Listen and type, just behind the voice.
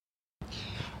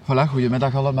Voilà,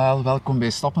 goedemiddag allemaal. Welkom bij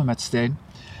Stappen met Stijn.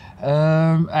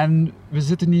 En we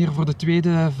zitten hier voor de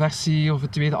tweede versie of de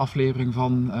tweede aflevering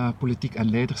van Politiek en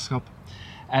Leiderschap.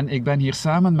 En ik ben hier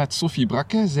samen met Sophie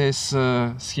Brakke. Zij is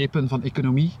schepen van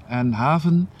Economie en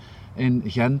Haven in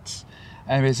Gent.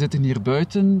 En wij zitten hier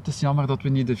buiten. Het is jammer dat we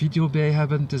niet de video bij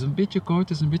hebben. Het is een beetje koud, het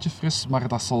is een beetje fris, maar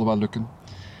dat zal wel lukken.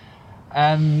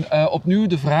 En opnieuw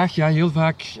de vraag, ja, heel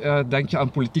vaak denk je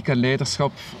aan politiek en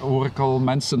leiderschap, hoor ik al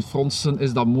mensen fronsen,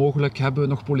 is dat mogelijk? Hebben we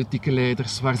nog politieke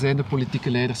leiders? Waar zijn de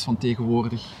politieke leiders van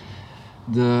tegenwoordig?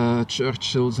 De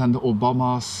Churchills en de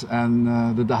Obama's en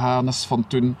de Dehanes van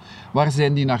toen. Waar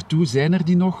zijn die naartoe? Zijn er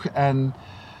die nog? En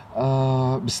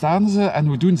bestaan ze? En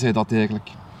hoe doen zij dat eigenlijk?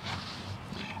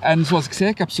 En zoals ik zei,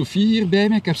 ik heb Sophie hier bij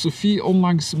me. Ik heb Sophie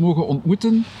onlangs mogen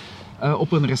ontmoeten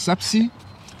op een receptie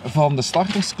van de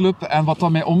Startersclub. En wat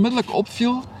dan mij onmiddellijk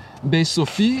opviel bij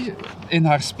Sophie in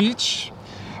haar speech,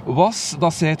 was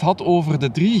dat zij het had over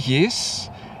de 3 G's.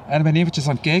 En ik ben eventjes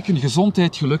aan het kijken,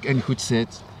 gezondheid, geluk en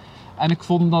goedheid. En ik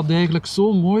vond dat eigenlijk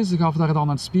zo mooi. Ze gaf daar dan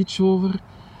een speech over.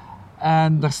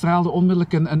 En daar straalde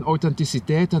onmiddellijk een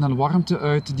authenticiteit en een warmte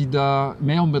uit die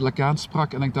mij onmiddellijk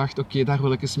aansprak. En ik dacht, oké, daar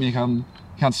wil ik eens mee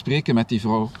gaan spreken met die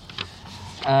vrouw.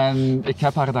 En ik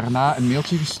heb haar daarna een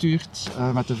mailtje gestuurd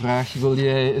met de vraag, wil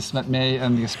jij eens met mij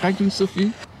een gesprek doen,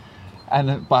 Sophie? En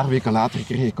een paar weken later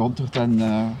kreeg ik antwoord en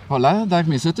voilà,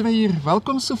 daarmee zitten we hier.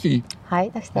 Welkom, Sophie. Hi,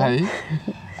 dag Stijn.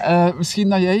 Hi. Misschien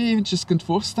dat jij je eventjes kunt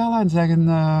voorstellen en zeggen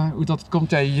hoe dat het komt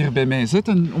dat je hier bij mij zit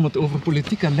en om het over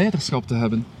politiek en leiderschap te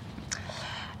hebben.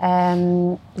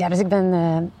 Dus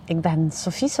ik ben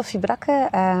Sophie Brakke.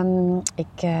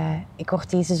 Ik word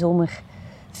deze zomer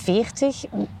 40.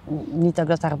 Niet dat ik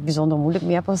dat daar bijzonder moeilijk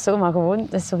mee heb of zo, maar gewoon,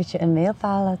 dat is zo'n beetje een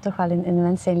mijlpaal toch wel in een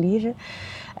mens zijn leven.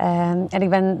 En ik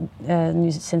ben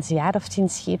nu sinds een jaar of 10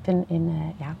 schepen in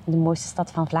de mooiste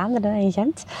stad van Vlaanderen, in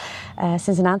Gent.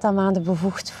 Sinds een aantal maanden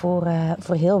bevoegd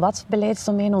voor heel wat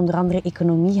beleidsdomeinen, onder andere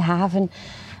economie, haven,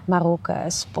 maar ook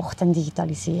sport en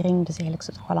digitalisering. Dus eigenlijk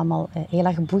zo toch wel allemaal heel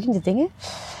erg boeiende dingen.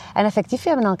 En effectief, we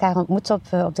hebben elkaar ontmoet op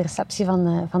de receptie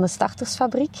van de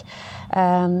Startersfabriek.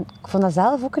 Ik vond dat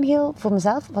zelf ook voor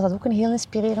mezelf was dat ook een heel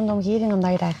inspirerende omgeving,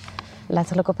 omdat je daar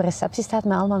letterlijk op een receptie staat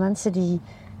met allemaal mensen die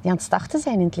aan het starten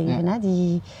zijn in het leven. Ja. Hè?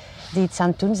 Die iets aan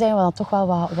het doen zijn, wat toch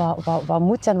wel wat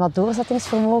moed en wat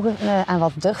doorzettingsvermogen en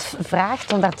wat durf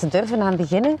vraagt om daar te durven aan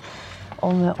beginnen.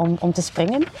 Om te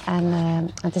springen. En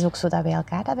het is ook zo dat wij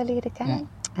elkaar hebben leren kennen. Ja.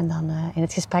 En dan in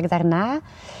het gesprek daarna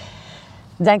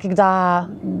denk ik dat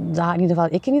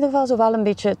ik in ieder geval zo wel een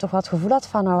beetje toch wat het gevoel had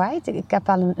van alright, ik heb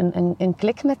wel een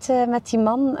klik met die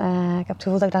man. Ik heb het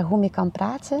gevoel dat ik daar goed mee kan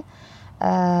praten.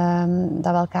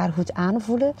 Dat we elkaar goed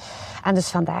aanvoelen. En dus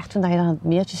vandaar, toen je dan het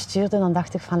mailtje stuurde, dan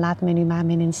dacht ik van laat mij nu maar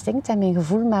mijn instinct en mijn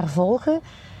gevoel maar volgen.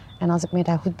 En als ik me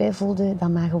daar goed bij voelde,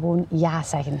 dan maar gewoon ja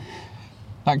zeggen.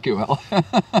 Dankjewel.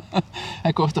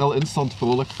 Ik word er al instant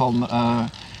vrolijk van,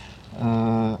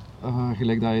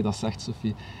 gelijk dat je dat zegt,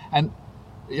 Sophie. En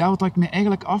ja, wat ik me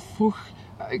eigenlijk afvroeg,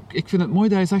 ik vind het mooi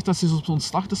dat je zegt dat je op zo'n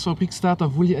startersfabriek staat,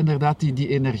 dan voel je inderdaad die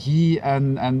energie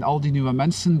en al die nieuwe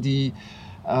mensen die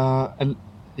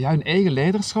hun eigen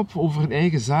leiderschap over hun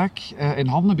eigen zaak in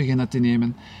handen beginnen te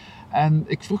nemen. En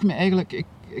ik vroeg me eigenlijk,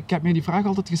 ik heb me die vraag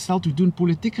altijd gesteld, hoe doen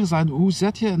politiekers aan? Hoe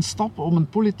zet je een stap om een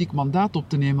politiek mandaat op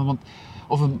te nemen?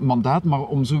 Of een mandaat, maar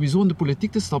om sowieso in de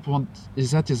politiek te stappen, want je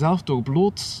zet jezelf toch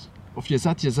bloot, of je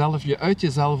uit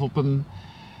jezelf op een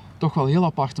toch wel heel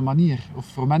aparte manier. Of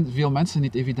voor veel mensen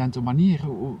niet evidente manier.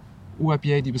 Hoe heb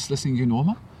jij die beslissing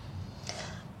genomen?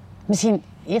 Misschien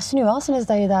de eerste nuance is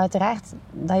dat je uiteraard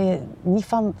dat je niet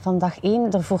van dag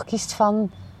 1 ervoor kiest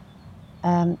van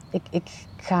ik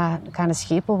ga een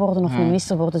schepen worden of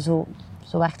minister worden. Zo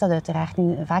werkt dat uiteraard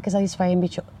niet. Vaak is dat iets waar je een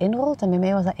beetje inrolt en bij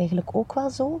mij was dat eigenlijk ook wel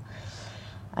zo.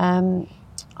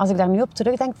 Als ik daar nu op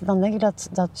terugdenk, dan denk ik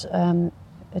dat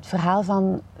het verhaal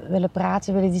van willen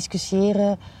praten, willen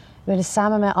discussiëren, willen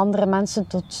samen met andere mensen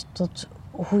tot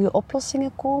goede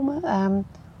oplossingen komen. Een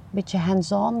beetje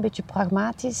hands-on, een beetje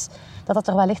pragmatisch, dat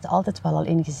er wellicht altijd wel al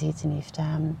in gezeten heeft.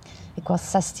 Ik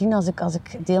was 16 als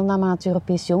ik deelnam aan het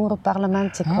Europees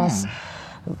Jongerenparlement. Ik was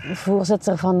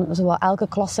voorzitter van zowel elke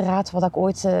klasseraad waar ik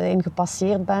ooit in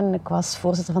gepasseerd ben. Ik was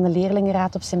voorzitter van de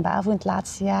leerlingenraad op Sint-Bavo in het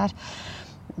laatste jaar.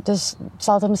 Dus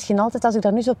zal er misschien altijd, als ik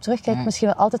daar nu zo op terugkijk, misschien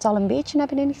wel altijd al een beetje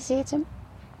hebben ingezeten.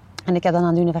 En ik heb dan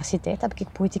aan de universiteit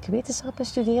politieke wetenschappen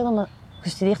gestudeerd,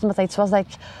 omdat dat iets was dat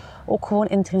ik ook gewoon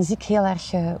intrinsiek heel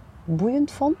erg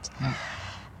boeiend vond. Ja.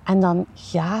 En dan,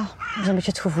 zo'n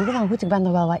beetje het gevoel van, goed, ik ben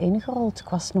er wel wat ingerold. Ik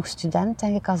was nog student,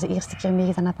 denk ik, als de eerste keer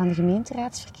meegedaan heb aan de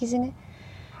gemeenteraadsverkiezingen.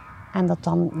 En dat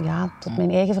dan, tot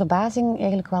mijn eigen verbazing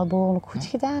eigenlijk wel behoorlijk goed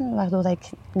gedaan. Waardoor dat ik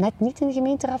net niet in de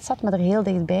gemeenteraad zat, maar er heel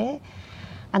dichtbij.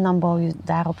 En dan bouw je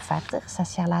daarop verder.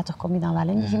 6 jaar later kom je dan wel in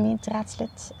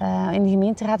in de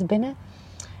gemeenteraad binnen.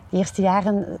 De eerste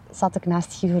jaren zat ik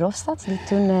naast Guy Verhofstadt,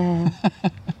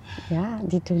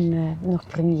 die toen nog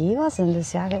premier was. En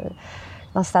dus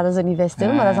dan staan ze niet bij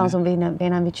stil, maar dat is dan zo'n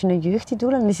bijna een beetje een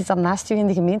jeugdidool. En die zit dan naast u in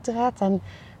de gemeenteraad en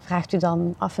vraagt u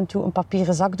dan af en toe een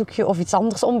papieren zakdoekje of iets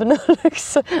anders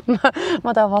onbenulligs.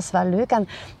 maar dat was wel leuk. En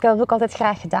ik heb dat ook altijd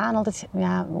graag gedaan. Altijd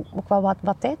ook wel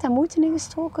wat tijd en moeite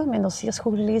ingestoken. Mijn dossiers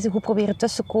goed gelezen, goed proberen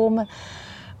tussenkomen.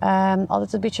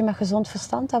 Altijd een beetje met gezond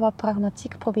verstand en wat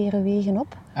pragmatiek proberen wegen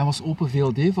op. En was Open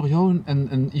VLD voor jou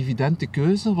een evidente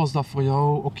keuze? Was dat voor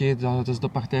jou, dat is de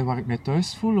partij waar ik mij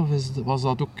thuis voel? Of was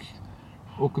dat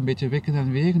ook een beetje wikken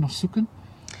en wegen of zoeken?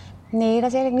 Nee, dat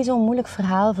is eigenlijk niet zo'n moeilijk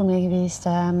verhaal voor mij geweest.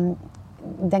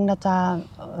 Ik denk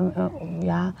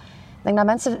dat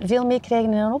mensen veel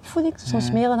meekrijgen in hun opvoeding,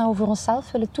 soms meer dan we voor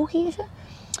onszelf willen toegeven.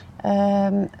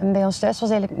 Bij ons thuis was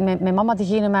eigenlijk mijn mama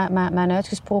degene met een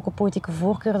uitgesproken politieke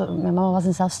voorkeur. Mijn mama was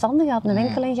een zelfstandige, had een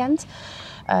winkel in Gent.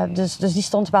 Dus die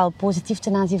stond wel positief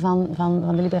ten aanzien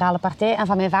van de Liberale Partij. En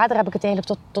van mijn vader heb ik het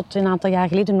eigenlijk tot een aantal jaar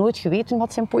geleden nooit geweten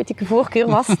wat zijn politieke voorkeur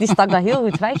was. Die stak dat heel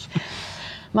goed weg.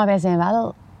 Maar wij zijn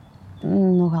wel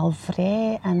nogal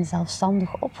vrij en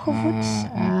zelfstandig opgevoed.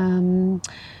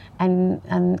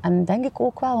 En denk ik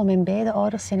ook wel, want mijn beide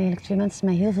ouders zijn eigenlijk 2 mensen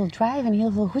met heel veel drive en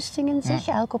heel veel goesting in zich,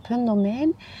 elk op hun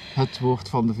domein. Het woord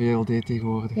van de VLD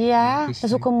tegenwoordig. Ja, dat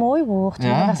is ook een mooi woord.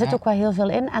 Maar daar zit ook wel heel veel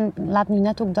in. En laat nu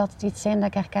net ook dat iets zijn dat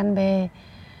ik herken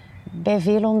bij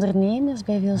veel ondernemers,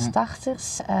 bij veel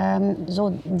starters.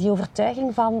 Zo die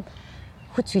overtuiging van,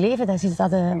 goed, je leven, dat is iets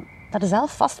dat je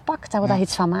zelf vastpakt, dat je daar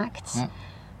iets van maakt. Ja.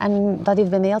 En dat heeft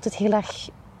bij mij altijd heel erg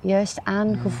juist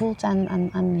aangevoeld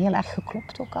en heel erg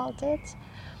geklopt ook altijd.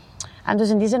 En dus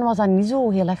in die zin was dat niet zo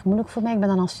heel erg moeilijk voor mij. Ik ben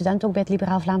dan als student ook bij het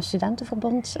Liberaal Vlaams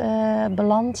Studentenverbond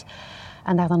beland.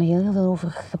 En daar dan heel veel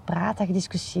over gepraat en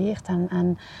gediscussieerd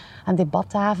en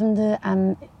debatavonden.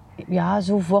 En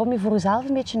zo vorm je voor jezelf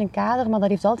een beetje een kader, maar dat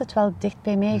heeft altijd wel dicht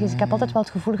bij mij. Dus ik heb altijd wel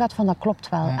het gevoel gehad van dat klopt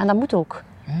wel. En dat moet ook.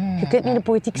 Je kunt niet in de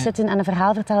politiek zitten en een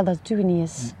verhaal vertellen dat het uw niet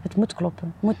is. Het moet kloppen.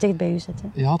 Het moet dicht bij u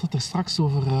zitten. Je had het er straks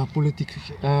over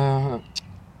politiek,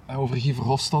 over Guy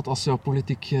Verhofstadt als jouw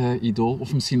politiek idool.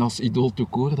 Of misschien als idool tout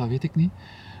court, dat weet ik niet.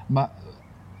 Maar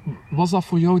was dat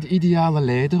voor jou de ideale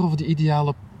leider of de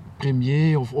ideale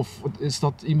premier? Of is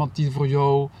dat iemand die voor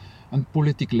jou een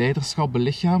politiek leiderschap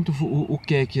belichaamt? Of hoe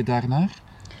kijk je daarnaar?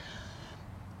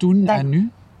 Toen en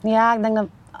nu? Ja, ik denk dat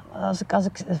als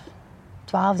ik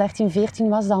 12, 13, 14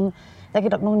 was, dan denk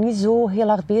ik dat ik nog niet zo heel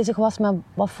hard bezig was met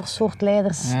wat voor soort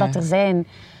leiders dat er zijn.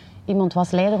 Iemand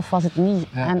was leider of was het niet.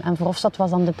 Ja. En Verhofstadt was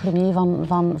dan de premier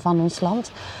van ons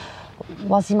land.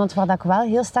 Was iemand waar dat ik wel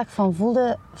heel sterk van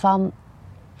voelde van...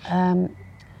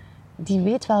 die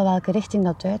weet wel welke richting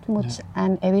dat uit moet. Ja.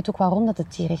 En hij weet ook waarom dat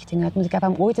het die richting uit moet. Ik heb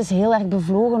hem ooit eens heel erg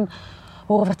bevlogen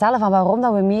horen vertellen van waarom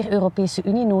dat we meer Europese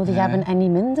Unie nodig hebben en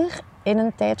niet minder. In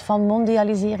een tijd van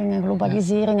mondialisering en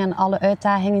globalisering en alle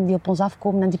uitdagingen die op ons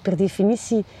afkomen en die per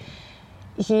definitie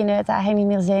geen uitdagingen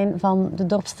meer zijn van de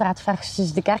Dorpsstraat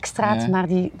versus de Kerkstraat, maar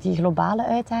die globale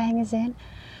uitdagingen zijn.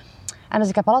 En dus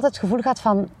ik heb altijd het gevoel gehad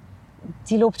van,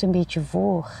 die loopt een beetje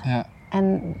voor. Ja.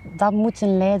 En dat moet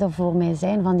een leider voor mij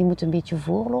zijn, van die moet een beetje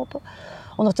voorlopen.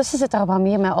 Ondertussen zit daar wat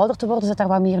meer, met ouder te worden, zit daar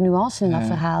wat meer nuance in dat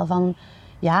verhaal. Van,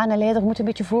 ja, een leider moet een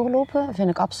beetje voorlopen, vind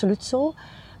ik absoluut zo.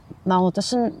 Maar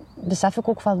ondertussen besef ik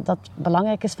ook wel dat het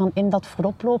belangrijk is van in dat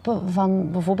vooroplopen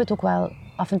van bijvoorbeeld ook wel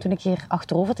af en toe een keer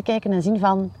achterover te kijken en zien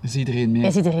van... Is iedereen mee?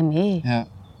 Is iedereen mee? Ja.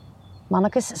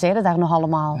 Mannetjes zeiden daar nog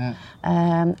allemaal.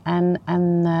 Ja.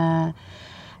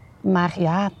 Maar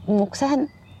ja, ik moet ook zeggen,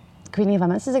 ik weet niet of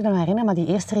mensen zich dat herinneren, maar die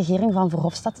eerste regering van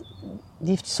Verhofstadt, die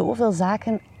heeft zoveel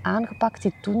zaken aangepakt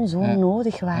die toen zo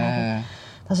nodig waren. Ja.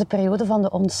 Dat was de periode van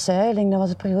de ontzuiling, dat was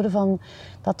de periode van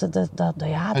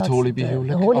het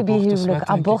holybeehuwelijk,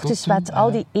 abortuswet,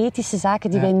 al die ethische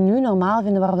zaken die wij nu normaal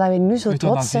vinden, waarop wij nu zo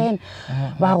trots zijn.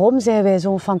 Waarom zijn wij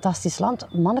zo'n fantastisch land?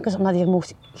 Mannetjes, omdat je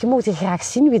mocht hier graag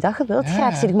zien wie dat je wilt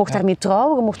graag zien. Je mocht daarmee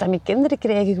trouwen, je mocht daarmee kinderen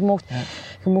krijgen, je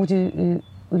mocht je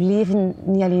leven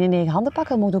niet alleen in eigen handen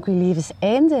pakken, je mocht ook je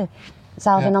levenseinde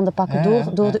zelf in handen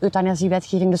pakken door de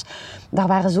euthanasiewetgeving. Dus daar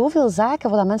waren zoveel zaken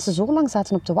waar mensen zo lang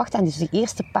zaten op te wachten. En dus die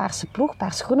eerste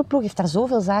paars-groene ploeg heeft daar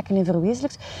zoveel zaken in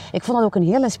verwezenlijkt. Ik vond dat ook een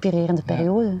heel inspirerende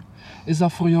periode. Is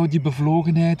dat voor jou die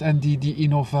bevlogenheid en die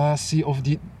innovatie of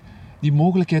die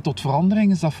mogelijkheid tot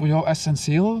verandering, is dat voor jou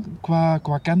essentieel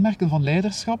qua kenmerken van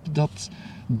leiderschap? Dat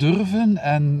durven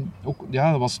en ook,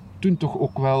 dat was toen toch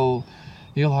ook wel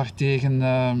heel hard tegen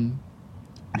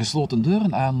gesloten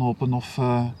deuren aanlopen? Of,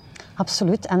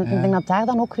 Absoluut. En ik denk dat daar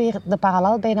dan ook weer de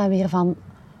parallel bijna weer van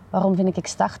waarom vind ik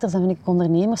starters en vind ik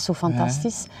ondernemers zo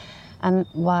fantastisch. En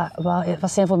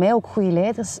wat zijn voor mij ook goede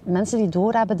leiders? Mensen die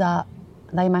doorhebben dat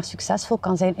je maar succesvol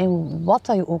kan zijn in wat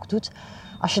dat je ook doet.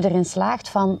 Als je erin slaagt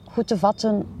van goed te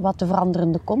vatten wat de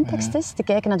veranderende context is, te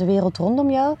kijken naar de wereld rondom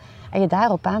jou en je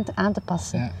daarop aan te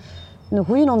passen. Ja. Een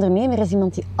goede ondernemer is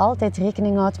iemand die altijd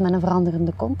rekening houdt met een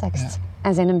veranderende context.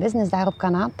 En zijn business daarop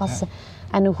kan aanpassen.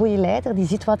 Ja. En een goede leider die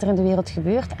ziet wat er in de wereld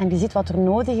gebeurt en die ziet wat er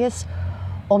nodig is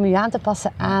om je aan te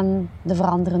passen aan de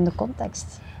veranderende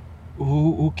context.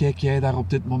 Hoe kijk jij daar op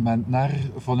dit moment naar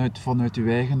vanuit je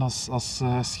eigen als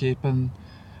schepen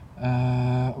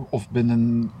of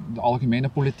binnen de algemene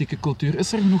politieke cultuur?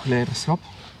 Is er genoeg leiderschap?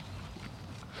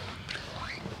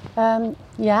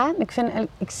 Ja,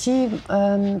 ik zie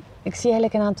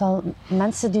eigenlijk een aantal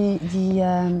mensen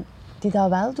die dat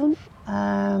wel doen.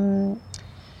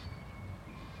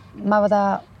 Maar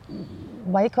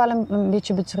wat ik wel een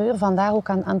beetje betreur, vandaar ook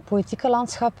aan het politieke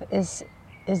landschap, is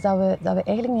dat we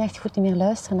eigenlijk niet echt goed meer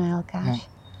luisteren naar elkaar.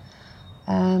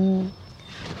 Ja.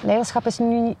 Leiderschap is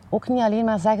nu ook niet alleen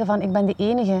maar zeggen van ik ben de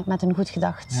enige met een goed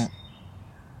gedacht.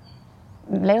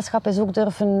 Ja. Leiderschap is ook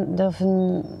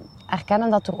durven erkennen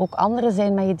dat er ook anderen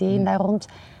zijn met ideeën daar rond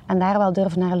en daar wel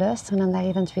durven naar luisteren en daar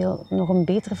eventueel nog een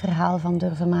beter verhaal van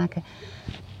durven maken.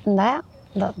 En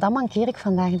dat mankeer ik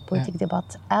vandaag in het politiek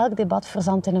debat. Elk debat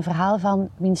verzandt in een verhaal van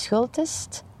wie schuld is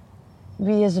het,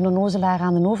 wie is de onnozelaar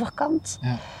aan de overkant.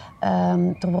 Ja.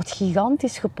 Er wordt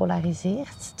gigantisch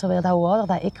gepolariseerd, terwijl dat hoe ouder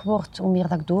dat ik word, hoe meer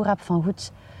dat ik doorheb van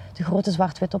goed, de grote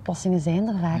zwart-wit oplossingen zijn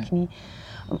er vaak niet.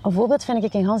 Een voorbeeld vind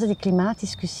ik in Hans die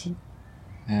klimaatdiscussie.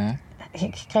 Ja.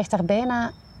 Je krijgt daar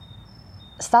bijna...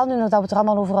 Stel nu nog dat we het er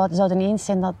allemaal over zouden eens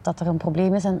zijn dat er een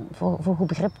probleem is. En voor goed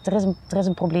begrip, er is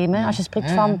een probleem. Hè? Als je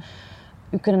spreekt van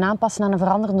u kunnen aanpassen aan een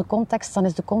veranderende context, dan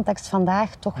is de context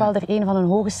vandaag toch wel er een van een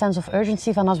hoge sense of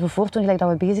urgency. Van als we voortdoen gelijk dat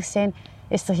we bezig zijn,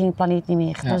 is er geen planeet niet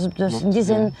meer. Ja, dus in die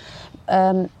zin,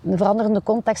 een veranderende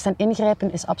context en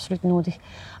ingrijpen is absoluut nodig.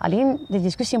 Alleen, de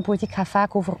discussie in politiek gaat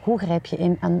vaak over hoe grijp je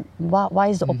in en wat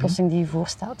is de oplossing die je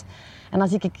voorstelt. En dan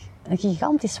zie ik een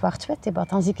gigantisch zwart-wit debat.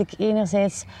 Dan zie ik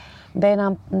enerzijds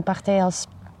bijna een partij als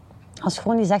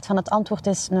Groen die zegt van het antwoord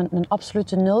is een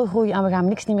absolute nulgroei en we gaan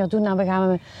niks niet meer doen en we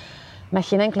gaan met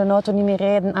geen enkele auto niet meer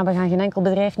rijden en we gaan geen enkel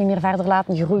bedrijf niet meer verder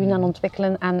laten groeien en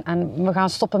ontwikkelen en we gaan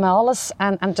stoppen met alles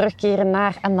en terugkeren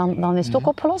naar en dan is het ook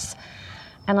opgelost.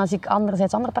 En dan zie ik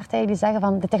anderzijds andere partijen die zeggen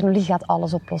van de technologie gaat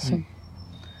alles oplossen.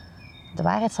 De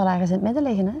waarheid zal ergens in het midden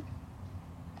liggen. Hè?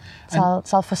 Het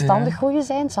zal verstandig groeien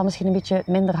zijn, het zal misschien een beetje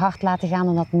minder hard laten gaan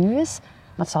dan dat het nu is,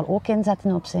 maar het zal ook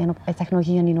inzetten op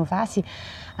technologie en innovatie.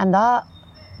 En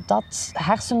dat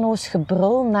hersenloos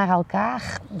gebrul naar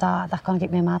elkaar, daar kan ik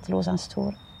mij mateloos aan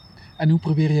storen. En hoe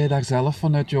probeer jij daar zelf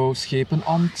vanuit jouw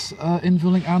schepenambt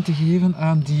invulling aan te geven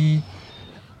aan die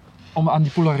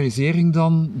polarisering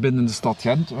dan binnen de stad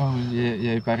Gent?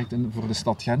 Jij werkt voor de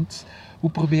stad Gent. Hoe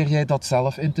probeer jij dat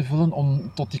zelf in te vullen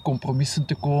om tot die compromissen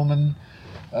te komen?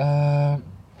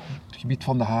 Het gebied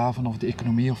van de haven of de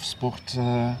economie of sport?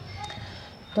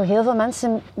 Door heel veel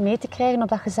mensen mee te krijgen op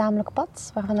dat gezamenlijk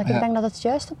pad, waarvan ik denk dat het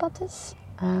juiste pad is.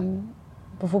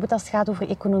 Bijvoorbeeld als het gaat over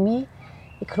economie.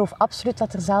 Ik geloof absoluut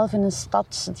dat er zelf in een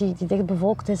stad die dicht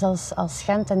bevolkt is als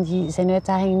Gent en die zijn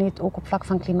uitdagingen niet ook op vlak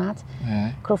van klimaat. Ja.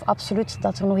 Ik geloof absoluut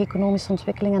dat er nog economische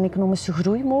ontwikkeling en economische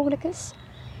groei mogelijk is.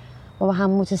 Maar we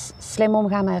gaan moeten slim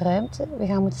omgaan met ruimte. We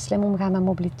gaan moeten slim omgaan met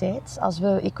mobiliteit. Als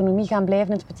we economie gaan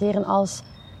blijven interpreteren als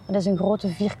dat is een grote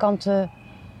vierkante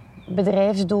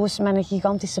bedrijfsdoos met een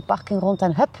gigantische parking rond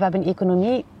en hup, we hebben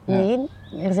economie. Nee,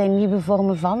 er zijn nieuwe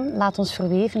vormen van. Laat ons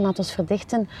verweven, laat ons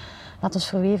verdichten. Laat ons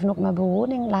verweven ook met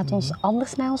bewoning. Laat ons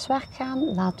anders naar ons werk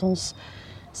gaan. Laat ons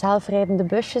zelfrijdende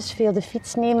busjes, veel de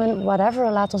fiets nemen,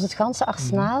 whatever. Laat ons het ganse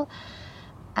arsenaal.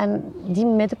 En die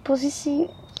middenpositie,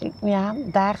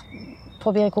 daar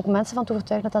probeer ik ook mensen van te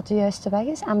overtuigen dat dat de juiste weg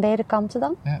is. Aan beide kanten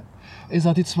dan. Ja. Is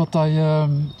dat iets wat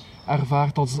je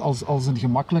ervaart als een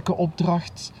gemakkelijke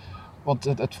opdracht? Want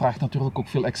het vraagt natuurlijk ook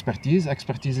veel expertise.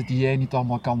 Expertise die jij niet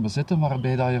allemaal kan bezitten,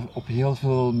 waarbij dat je op heel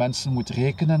veel mensen moet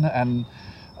rekenen en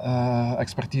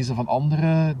expertise van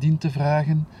anderen dient te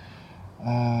vragen.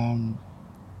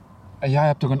 En jij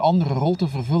hebt toch een andere rol te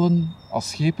vervullen als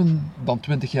schepen dan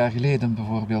 20 jaar geleden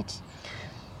bijvoorbeeld?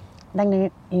 Ik denk dat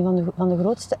een van de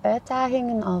grootste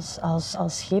uitdagingen als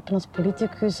schepen, als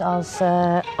politicus,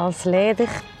 als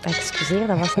leider, excuseer,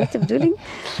 dat was niet de bedoeling,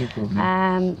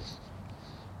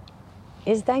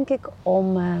 is denk ik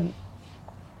om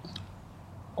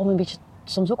een beetje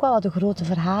soms ook wel wat de grote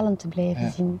verhalen te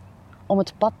blijven zien. Om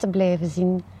het pad te blijven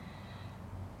zien.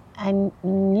 En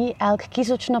niet elk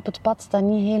kiezeltje op het pad dat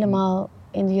niet helemaal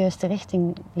in de juiste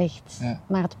richting ligt. Ja.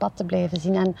 Maar het pad te blijven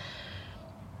zien. En ik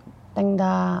denk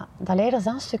dat leiders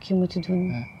dat een stukje moeten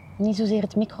doen. Ja. Niet zozeer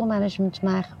het micromanagement,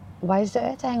 maar wat is de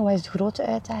uitdaging, wat is de grote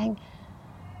uitdaging?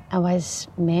 En wat is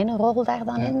mijn rol daar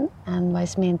dan in? En wat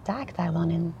is mijn taak daar dan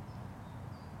in?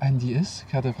 En die is,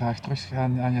 ik ga de vraag terug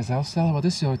aan jezelf stellen, wat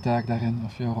is jouw taak daarin,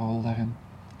 of jouw rol daarin?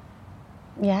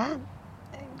 Ja,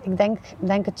 ik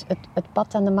denk het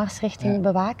pad en de marsrichting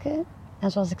bewaken.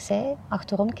 En zoals ik zei,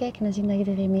 achterom kijken en zien dat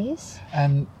iedereen mee is.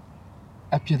 En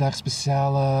heb je daar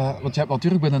speciale... Want je hebt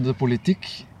natuurlijk binnen de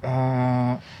politiek...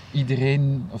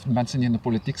 iedereen, of mensen die in de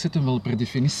politiek zitten, wil per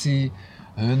definitie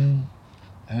hun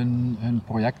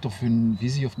project of hun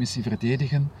visie of missie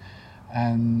verdedigen.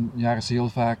 En ja, er is heel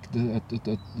vaak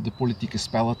de politieke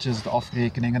spelletjes, de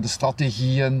afrekeningen, de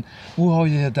strategieën. Hoe hou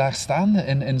je je daar staande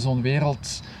in zo'n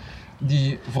wereld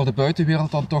die voor de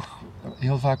buitenwereld dan toch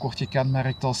heel vaak wordt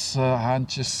gekenmerkt als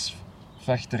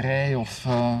haantjesvechterij of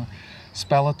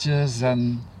spelletjes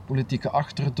en politieke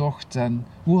achterdocht. En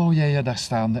hoe hou jij je daar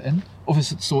staande in? Of is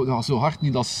het zo hard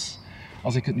niet als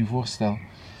ik het nu voorstel?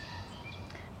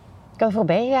 Ik heb de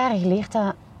voorbije jaren geleerd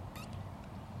dat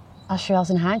als je als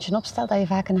een haantje opstelt, dat je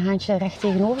vaak een haantje recht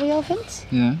tegenover jou vindt.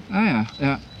 Ja,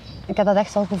 ja. Ik heb dat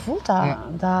echt al gevoeld,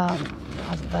 dat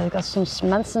ik als soms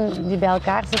mensen die bij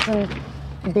elkaar zitten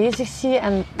bezig zie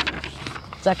en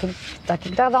dat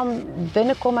ik daar dan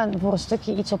binnenkom en voor een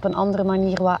stukje iets op een andere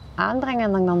manier wat aanbreng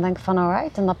en dan denk van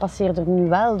alright, en dat passeert er nu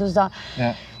wel. Dus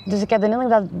ik heb de indruk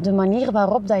dat de manier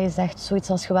waarop dat je zegt, zoiets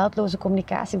als geweldloze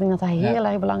communicatie, ik denk dat dat heel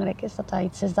erg belangrijk is, dat dat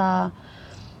iets is dat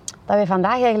wij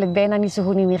vandaag eigenlijk bijna niet zo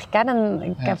goed niet meer kennen.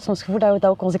 Ik heb soms het gevoel dat we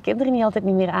dat ook onze kinderen niet altijd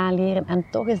niet meer aanleren en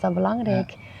toch is dat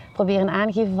belangrijk. Proberen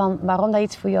aangeven van waarom dat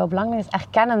iets voor jou belangrijk is,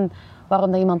 erkennen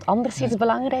waarom dat iemand anders iets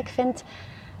belangrijk vindt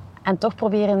en toch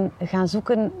proberen gaan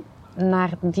zoeken naar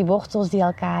die wortels die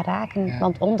elkaar raken.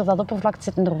 Want onder dat oppervlak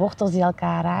zitten er wortels die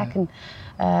elkaar raken.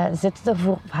 Zit er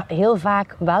voor heel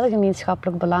vaak wel een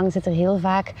gemeenschappelijk belang, zit er heel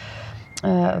vaak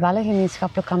wel een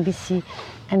gemeenschappelijke ambitie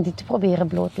en die te proberen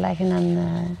blootleggen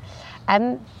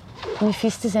en niet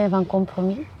vies te zijn van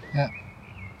compromis. Ja.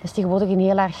 Dat is tegenwoordig een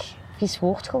heel erg vies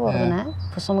woord geworden. Hè?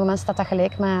 Voor sommige mensen staat dat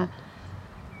gelijk met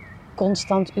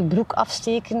constant uw broek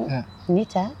afsteken. Ja.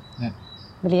 Niet, hè? Nee.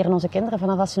 We leren onze kinderen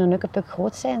vanaf als ze een ukkepuk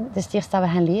groot zijn. Het is het eerste dat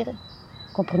we gaan leren.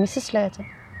 Compromissen sluiten.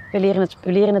 We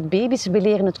leren het baby's, we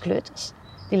leren het kleuters.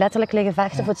 Die letterlijk liggen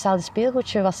vechten voor hetzelfde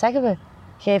speelgoedje. Wat zeggen we?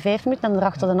 Jij 5 minuten en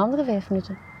erachter de andere 5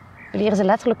 minuten. We leren ze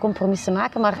letterlijk compromissen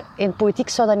maken, maar in politiek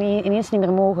zou dat ineens niet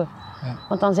meer mogen. Ja.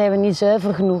 Want dan zijn we niet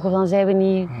zuiver genoeg, of dan zijn we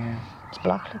niet... Het is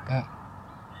belachelijk. Ja,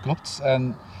 klopt.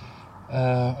 En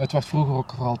het werd vroeger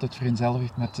ook voor altijd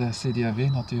vereenzelvigd met CD&V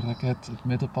natuurlijk. Het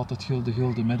middenpad, het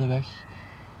gulden middenweg.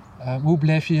 Hoe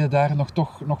blijf je daar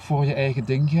nog voor je eigen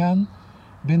ding gaan?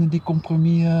 Binnen die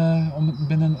compromis,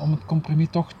 om het compromis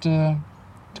toch te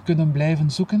kunnen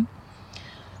blijven zoeken?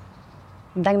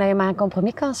 Ik denk dat je maar een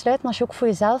compromis kan sluiten als je ook voor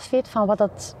jezelf weet van wat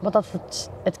dat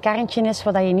het kerntje is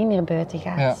waar je niet meer buiten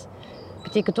gaat. Ja. Dat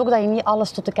betekent ook dat je niet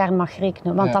alles tot de kern mag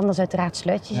rekenen, want anders uiteraard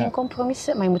sluit je geen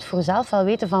compromissen. Maar je moet voor jezelf wel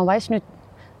weten van wat is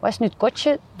nu het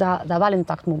kotje dat wel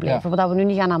intact moet blijven, waar we nu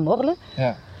niet gaan aan morrelen.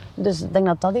 Ja. Dus ik denk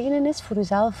dat dat degene is, voor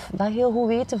jezelf dat heel goed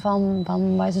weten van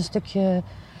wat is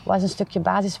een stukje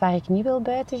basis waar ik niet wil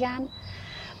buiten gaan.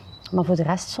 Maar voor de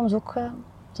rest soms ook...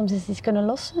 Soms is het iets kunnen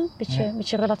lossen, een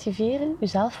beetje relativeren,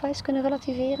 jezelf wel eens kunnen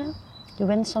relativeren. You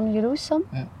win some, you lose some.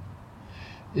 Ja.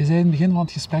 Je zei in het begin van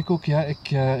het gesprek ook,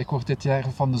 ik word dit jaar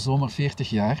van de zomer 40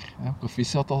 jaar.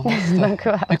 Proficiat alvast. Dank u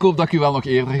wel. Ik hoop dat ik u wel nog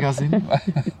eerder ga zien,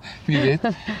 wie weet.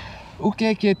 Hoe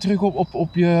kijk jij terug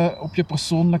op je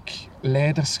persoonlijk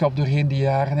leiderschap doorheen die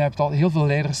jaren? Je hebt al heel veel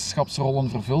leiderschapsrollen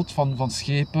vervuld, van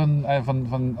schepen,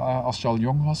 als je al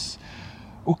jong was.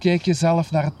 Hoe kijk je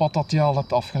zelf naar het pad dat je al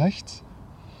hebt afgelegd?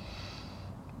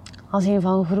 Als een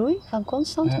van groei, van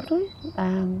constante groei.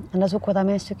 En dat is ook wat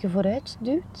mij een stukje vooruit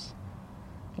duwt.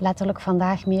 Letterlijk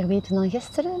vandaag meer weten dan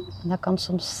gisteren. En dat kan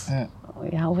soms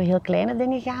over heel kleine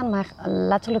dingen gaan, maar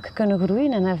letterlijk kunnen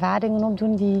groeien en ervaringen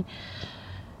opdoen die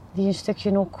een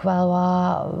stukje ook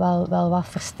wel wat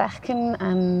versterken.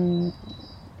 En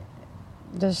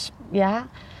dus ja,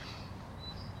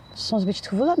 soms een beetje het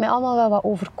gevoel dat mij allemaal wel wat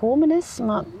overkomen is,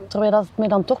 maar terwijl dat het mij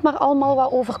dan toch maar allemaal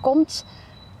wat overkomt,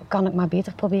 kan ik maar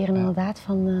beter proberen inderdaad.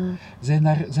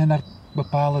 Zijn er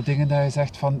bepaalde dingen dat je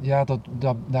zegt van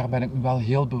daar ben ik nu wel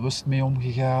heel bewust mee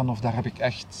omgegaan of daar heb ik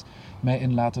echt mij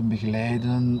in laten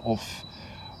begeleiden of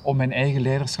om mijn eigen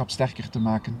leiderschap sterker te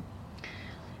maken?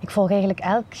 Ik volg eigenlijk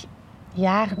elk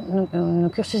jaar een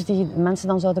cursus die mensen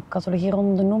dan zouden catalogeren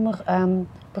onder de noemer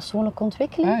persoonlijke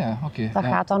ontwikkeling. Okay, dat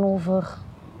gaat dan over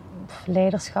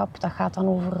leiderschap. Dat gaat dan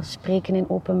over spreken in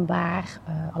openbaar.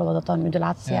 Alhoewel dat dan nu de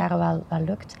laatste jaren wel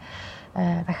lukt.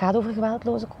 Dat gaat over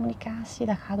geweldloze communicatie.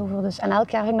 Dat gaat over dus... En elk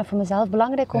jaar vind ik dat voor mezelf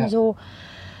belangrijk om zo...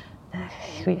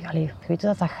 Ik weet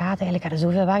hoe dat gaat eigenlijk. Er is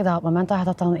zoveel werk dat op het moment dat je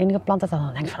dat dan ingeplant hebt,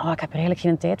 dan denk je van, ik heb er eigenlijk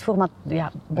geen tijd voor. Maar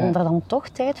ja, begon er dan toch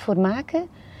tijd voor maken.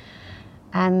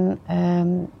 En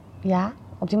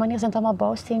op die manier zijn het allemaal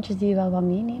bouwsteentjes die je wel wat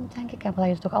meeneemt, denk ik. En waar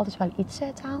je er toch altijd wel iets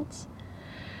uit haalt.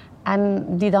 En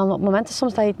die dan op momenten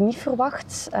soms dat je het niet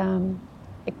verwacht...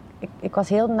 Ik was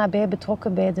heel nabij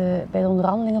betrokken bij de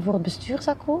onderhandelingen voor het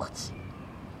bestuursakkoord.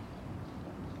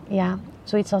 Ja,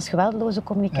 zoiets als geweldloze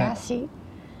communicatie. Ja.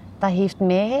 Dat heeft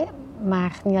mij,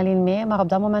 maar niet alleen mij, maar op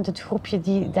dat moment het groepje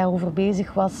die daarover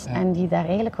bezig was en die daar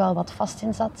eigenlijk wel wat vast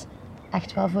in zat,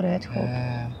 echt wel vooruit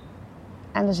geholpen.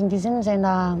 En dus in die zin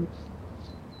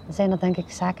zijn dat denk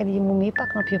ik zaken die je moet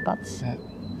meepakken op je pad. Ja.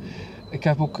 Ik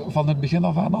heb ook van het begin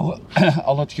af aan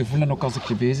al het gevoel, en ook als ik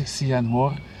je bezig zie en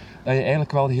hoor, dat je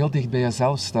eigenlijk wel heel dicht bij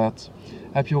jezelf staat.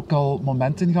 Heb je ook al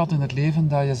momenten gehad in het leven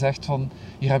dat je zegt van,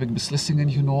 hier heb ik beslissingen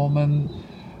genomen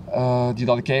die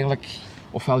dat ik eigenlijk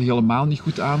ofwel helemaal niet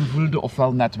goed aanvoelde,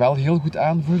 ofwel net wel heel goed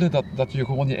aanvoelde, dat je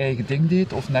gewoon je eigen ding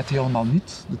deed, of net helemaal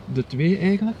niet, de twee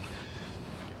eigenlijk?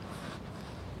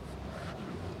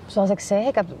 Zoals ik zei,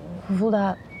 ik heb het gevoel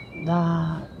dat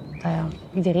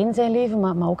iedereen zijn leven,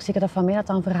 maar ook zeker dat van mij, dat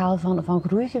een verhaal van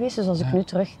groei geweest is. Dus als ik nu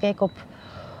terugkijk op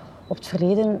het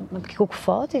verleden, heb ik ook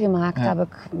fouten gemaakt. Heb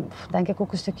ik denk ik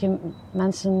ook een stukje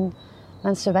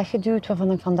mensen weggeduwd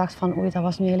waarvan ik van dacht van oei, dat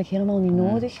was nu eigenlijk helemaal niet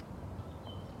nodig.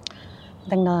 Ik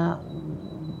denk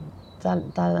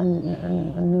dat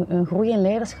een groei in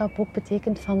leiderschap ook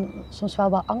betekent van soms wel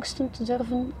wat angsten te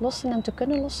durven lossen en te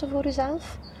kunnen lossen voor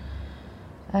jezelf.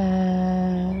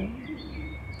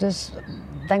 Dus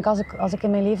ik denk als ik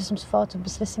in mijn leven soms foute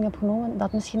beslissingen heb genomen,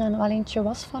 dat misschien dan wel eentje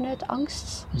was vanuit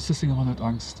angst. Beslissingen vanuit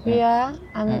angst? Ja,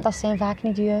 en dat zijn vaak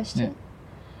niet de juiste. Nee.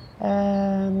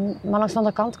 Maar langs de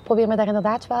andere kant, ik probeer me daar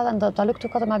inderdaad wel, en dat lukt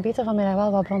ook altijd maar beter, van mij daar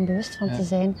wel wat van bewust van te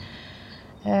zijn.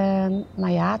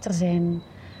 Maar ja,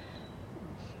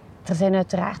 er zijn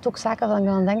uiteraard ook zaken waarvan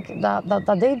ik dan denk,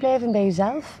 dat dichtblijven bij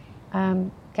jezelf.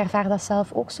 Ik ervaar dat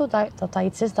zelf ook zo, dat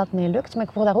iets is dat mij lukt, maar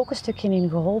ik word daar ook een stukje in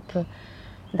geholpen.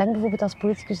 Ik denk bijvoorbeeld als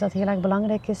politicus dat het heel erg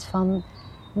belangrijk is van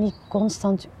niet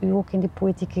constant u ook in die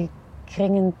politieke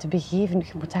kringen te begeven.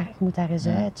 Je moet daar eens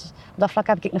uit. Op dat vlak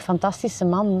heb ik een fantastische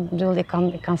man. Ik bedoel,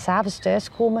 ik kan 's avonds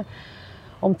thuiskomen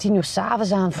om 10:00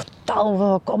 s'avonds aan vertellen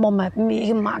wat ik allemaal heb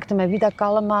meegemaakt en met wie dat ik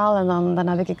allemaal. En dan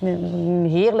heb ik een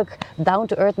heerlijk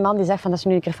down-to-earth man die zegt van dat is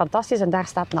nu een keer fantastisch en daar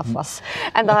staat een afwas.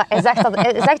 En hij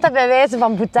zegt dat bij wijze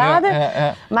van boetade,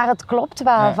 maar het klopt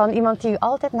wel van iemand die u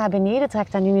altijd naar beneden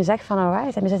trekt en die nu zegt van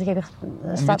alright. En nu zit ik er,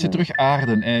 een beetje terug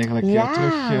aarden eigenlijk. Ja.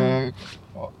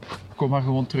 Kom maar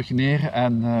gewoon terug neer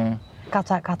en...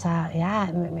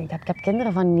 Ik heb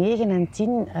kinderen van 9 en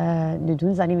 10, nu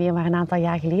doen ze dat niet meer, maar een aantal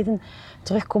jaar geleden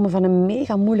terugkomen van een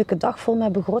mega moeilijke dag vol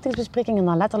met begrotingsbesprekingen en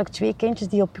dan letterlijk 2 kindjes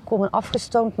die op je komen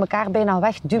afgestoomd, elkaar bijna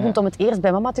wegduwend om het eerst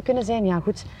bij mama te kunnen zijn. Ja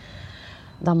goed,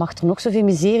 dan mag er nog zoveel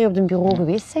miserie op het bureau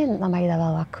geweest zijn, dan mag je dat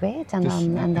wel wat kwijt. En dus,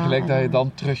 gelijk dat je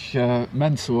dan terug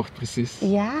mens wordt, precies.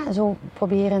 Ja, zo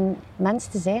proberen mens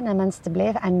te zijn en mens te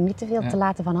blijven en niet te veel te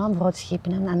laten van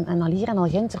aanvrouwschepen en al hier en al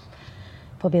ginter.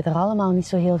 Ik probeer er allemaal niet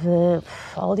zo heel veel,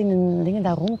 al die dingen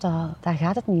daar rond, daar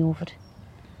gaat het niet over.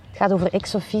 Het gaat over ik,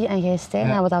 Sophie en jij, Stijn,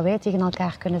 en wat wij tegen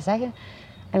elkaar kunnen zeggen.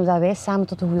 En hoe dat wij samen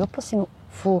tot een goede oplossing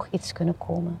voor iets kunnen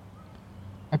komen.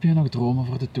 Heb je nog dromen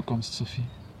voor de toekomst, Sophie?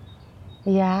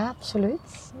 Ja,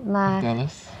 absoluut. Maar... Vertel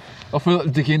eens. Of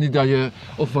degene dat je,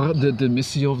 of de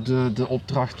missie of de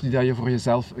opdracht die dat je voor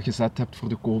jezelf gezet hebt voor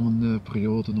de komende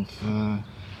periode. Of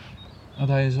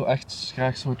dat je zo echt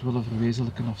graag zou willen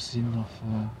verwezenlijken of zien. Of,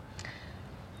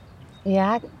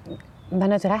 Ja, ik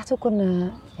ben uiteraard ook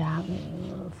een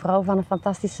vrouw van een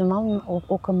fantastische man,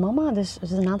 ook een mama. Dus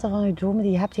een aantal van je dromen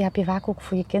die je heb je vaak ook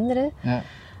voor je kinderen. Ja.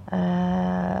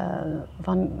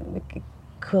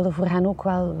 Ik wilde voor hen ook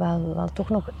wel toch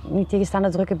nog, niet tegenstaande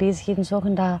drukke bezigheden,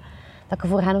 zorgen dat ik er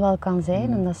voor hen wel kan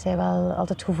zijn. En dat zij wel altijd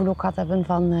het gevoel ook had hebben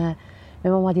van,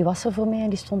 mijn mama die was er voor mij en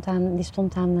die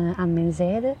stond aan mijn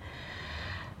zijde.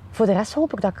 Voor de rest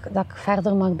hoop ik dat ik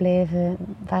verder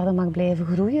mag blijven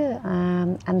groeien.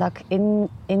 En dat ik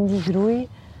in die groei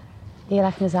heel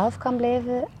erg mezelf kan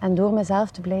blijven. En door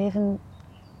mezelf te blijven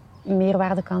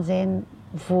meerwaarde kan zijn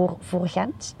voor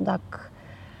Gent. Dat ik,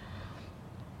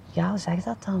 hoe zeg je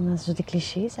dat dan? Zo de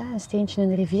clichés, hè? Een steentje in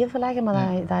de rivier verleggen. Maar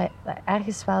dat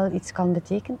ergens wel iets kan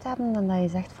betekend hebben. En dat je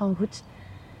zegt van goed,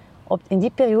 in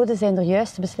die periode zijn er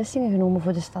juiste beslissingen genomen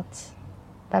voor de stad.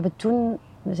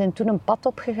 We zijn toen een pad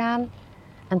opgegaan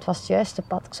En het was het juiste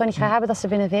pad. Ik zou niet graag hebben dat ze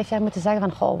binnen 5 jaar moeten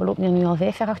zeggen van we lopen hier nu al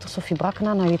 5 jaar achter Sophie Brakken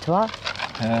aan. Nou, weet je wat?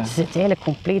 Ze zit eigenlijk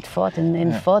compleet fout, in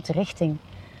de foute richting.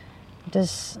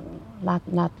 Dus laat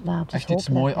echt iets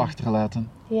mooi achterlaten.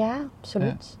 Ja,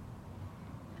 absoluut.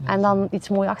 Ja. En dan iets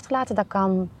mooi achterlaten, dat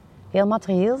kan heel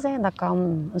materieel zijn. Dat kan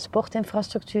een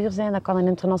sportinfrastructuur zijn. Dat kan een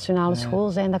internationale school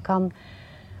zijn. Maar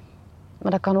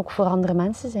dat kan ook voor andere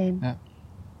mensen zijn. Ja.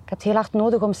 Ik heb het heel hard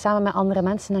nodig om samen met andere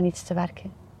mensen aan iets te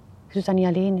werken. Je doet dat niet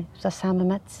alleen, je doet dat samen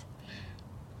met.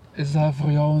 Is dat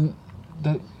voor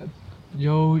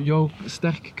jou jouw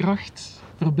sterke kracht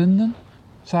verbinden,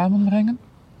 samenbrengen?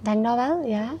 Ik denk dat wel,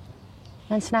 ja.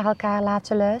 Mensen naar elkaar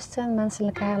laten luisteren, mensen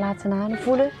elkaar laten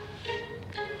aanvoelen.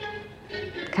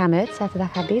 Ik ga hem uitzetten, dat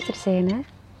gaat beter zijn, hè.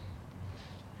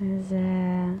 Dus,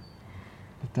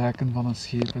 de taken van een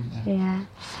schepen. Ja.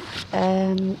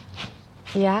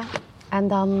 Ja, en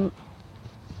dan,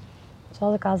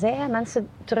 zoals ik al zei, mensen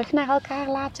terug naar elkaar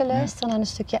laten luisteren en een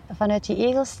stukje vanuit die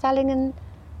egelstellingen.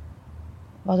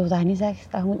 Waardoor dat je niet zegt,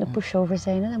 dat moet een pushover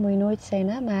zijn, hè? Dat moet je nooit zijn.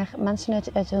 Hè? Maar mensen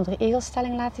uit hun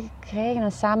egelstelling laten krijgen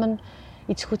en samen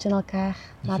iets goed in elkaar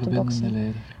laten boksen.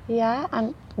 Leider. Ja, en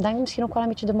ik denk misschien ook wel een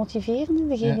beetje de motiverende.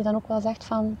 Degene die dan ook wel zegt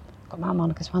van, kom aan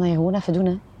mannetjes, we gaan dat gewoon even doen.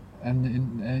 Hè? En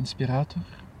de inspirator?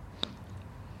 Ik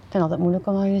vind het altijd moeilijk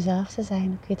om aan jezelf te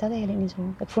zijn. Ik weet dat eigenlijk niet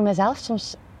zo. Ik voel mezelf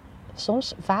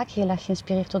soms vaak heel erg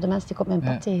geïnspireerd door de mensen die ik op mijn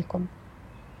pad tegenkom.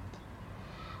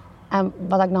 En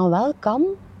wat ik dan wel kan,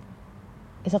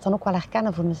 is dat dan ook wel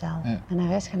herkennen voor mezelf. Ja. En naar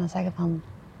huis gaan en zeggen van,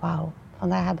 wauw,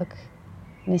 vandaag heb ik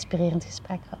een inspirerend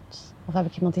gesprek gehad. Of heb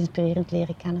ik iemand inspirerend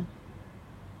leren kennen.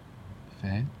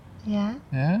 Fijn. Ja.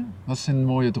 Ja, dat zijn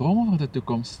mooie dromen voor de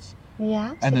toekomst.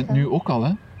 Ja, en het nu ook al,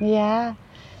 hè? Ja,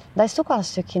 dat is ook wel een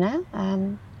stukje, hè.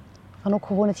 Van ook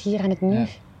gewoon het hier en het nu. Ja.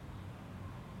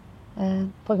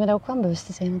 Probeer me daar ook wel bewust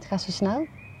te zijn, want het gaat zo snel.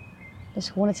 Dus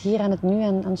gewoon het hier en het nu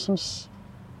en soms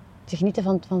te genieten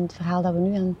van het verhaal dat we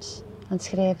nu aan het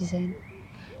schrijven zijn.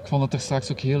 Ik vond het er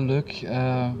straks ook heel leuk.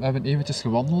 We hebben eventjes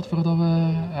gewandeld voordat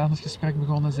we aan het gesprek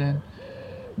begonnen zijn.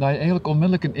 Dat je eigenlijk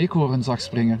onmiddellijk een eekhoorn zag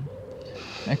springen.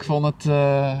 Ik vond het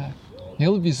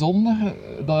heel bijzonder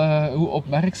hoe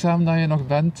opmerkzaam dat je nog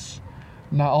bent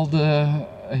na al de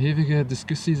hevige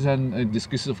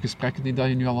discussies of gesprekken die dat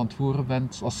je nu al aan het voeren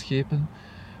bent als schepen.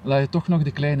 Dat je toch nog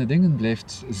de kleine dingen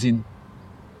blijft zien.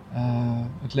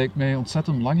 Het lijkt mij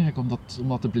ontzettend belangrijk om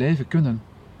dat te blijven kunnen.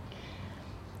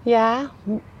 Ja,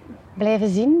 blijven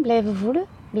zien, blijven voelen.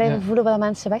 Blijven voelen wat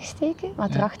mensen wegsteken,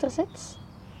 wat erachter zit.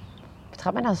 Ik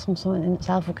betrap me dat soms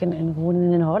zelf ook gewoon in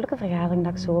een inhoudelijke vergadering,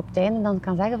 dat ik zo op het einde dan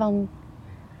kan zeggen van,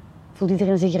 voelt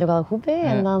iedereen zich er wel goed bij? Ja.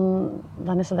 En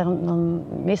dan is er dan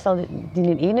meestal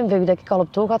die ene bug dat ik al op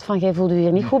het oog had van, jij voelde je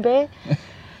er niet goed bij.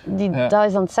 Dat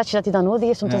is dan het setje dat hij dan nodig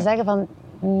heeft om te zeggen van,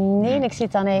 nee, ik zie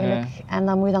het dan eigenlijk. Ja. En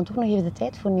dan moet je dan toch nog even de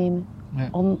tijd voor nemen. Ja.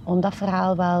 Om dat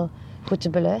verhaal wel goed te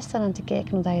beluisteren en te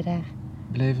kijken hoe dat je daar...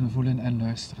 Blijven voelen en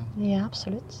luisteren. Ja,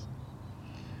 absoluut.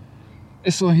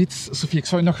 Is er nog iets, Sophie, ik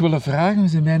zou je nog willen vragen, we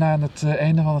zijn bijna aan het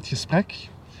einde van het gesprek.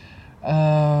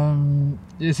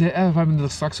 Je zei, we hebben het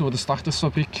er straks over de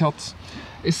startersfabriek gehad.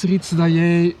 Is er iets dat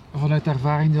jij, vanuit de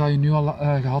ervaring die je nu al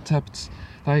gehad hebt,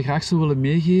 dat je graag zou willen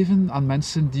meegeven aan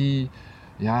mensen die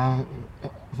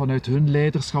vanuit hun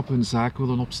leiderschap hun zaak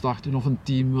willen opstarten, of een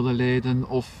team willen leiden,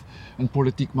 of een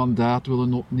politiek mandaat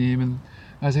willen opnemen?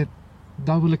 Hij zei,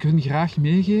 dat wil ik hun graag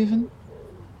meegeven,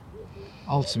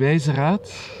 als wijze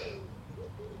raad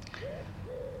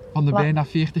van de bijna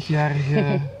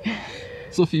 40-jarige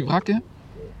Sophie Brakken.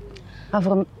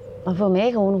 Maar voor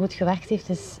mij gewoon hoe het gewerkt heeft,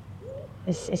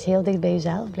 is heel dicht bij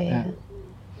jezelf blijven.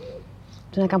 Ja.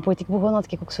 Toen ik aan politiek begon,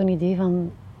 had ik ook zo'n idee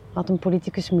van wat een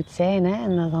politicus moet zijn. Hè?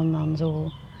 En dat dan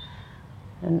zo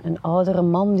een oudere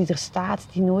man die er staat,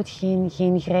 die nooit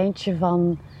geen greintje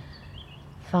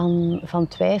van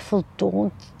twijfel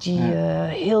toont, die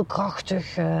heel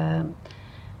krachtig...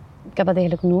 Ik heb dat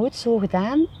eigenlijk nooit zo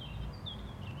gedaan.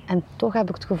 En toch heb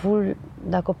ik het gevoel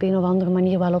dat ik op een of andere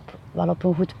manier wel op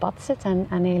een goed pad zit en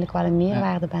eigenlijk wel een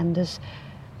meerwaarde ben. Dus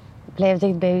blijf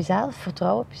dicht bij jezelf,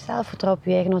 vertrouw op jezelf, vertrouw op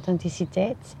je eigen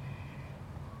authenticiteit.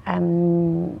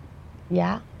 En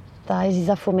ja, dat is iets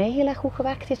dat voor mij heel erg goed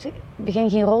gewerkt heeft. Begin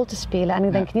geen rol te spelen. En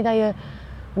ik denk niet dat je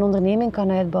een onderneming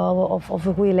kan uitbouwen of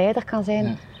een goede leider kan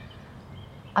zijn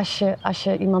als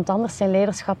je iemand anders zijn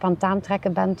leiderschap aan het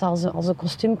aantrekken bent als een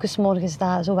kostuumkus morgens.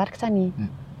 Zo werkt dat niet. Ja.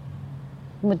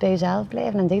 Je moet bij jezelf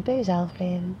blijven en dicht bij jezelf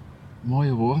blijven.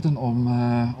 Mooie woorden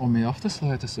om mee af te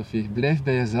sluiten, Sophie. Blijf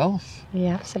bij jezelf.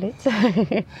 Ja, absoluut.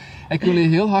 Ik wil je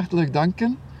heel hartelijk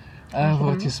danken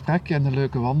voor het gesprek en de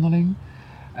leuke wandeling.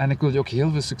 En ik wil je ook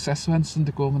heel veel succes wensen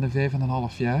de komende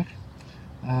 5,5 jaar.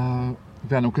 Ik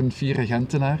ben ook een fiere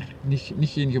Gentenaar. Niet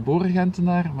geen geboren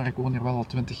Gentenaar, maar ik woon hier wel al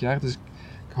 20 jaar. Dus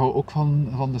ik hou ook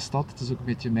van de stad. Het is ook een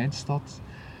beetje mijn stad.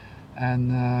 En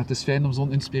het is fijn om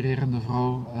zo'n inspirerende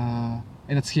vrouw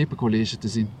in het Schepencollege te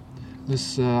zien.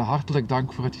 Dus hartelijk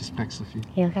dank voor het gesprek, Sophie.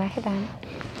 Heel graag gedaan.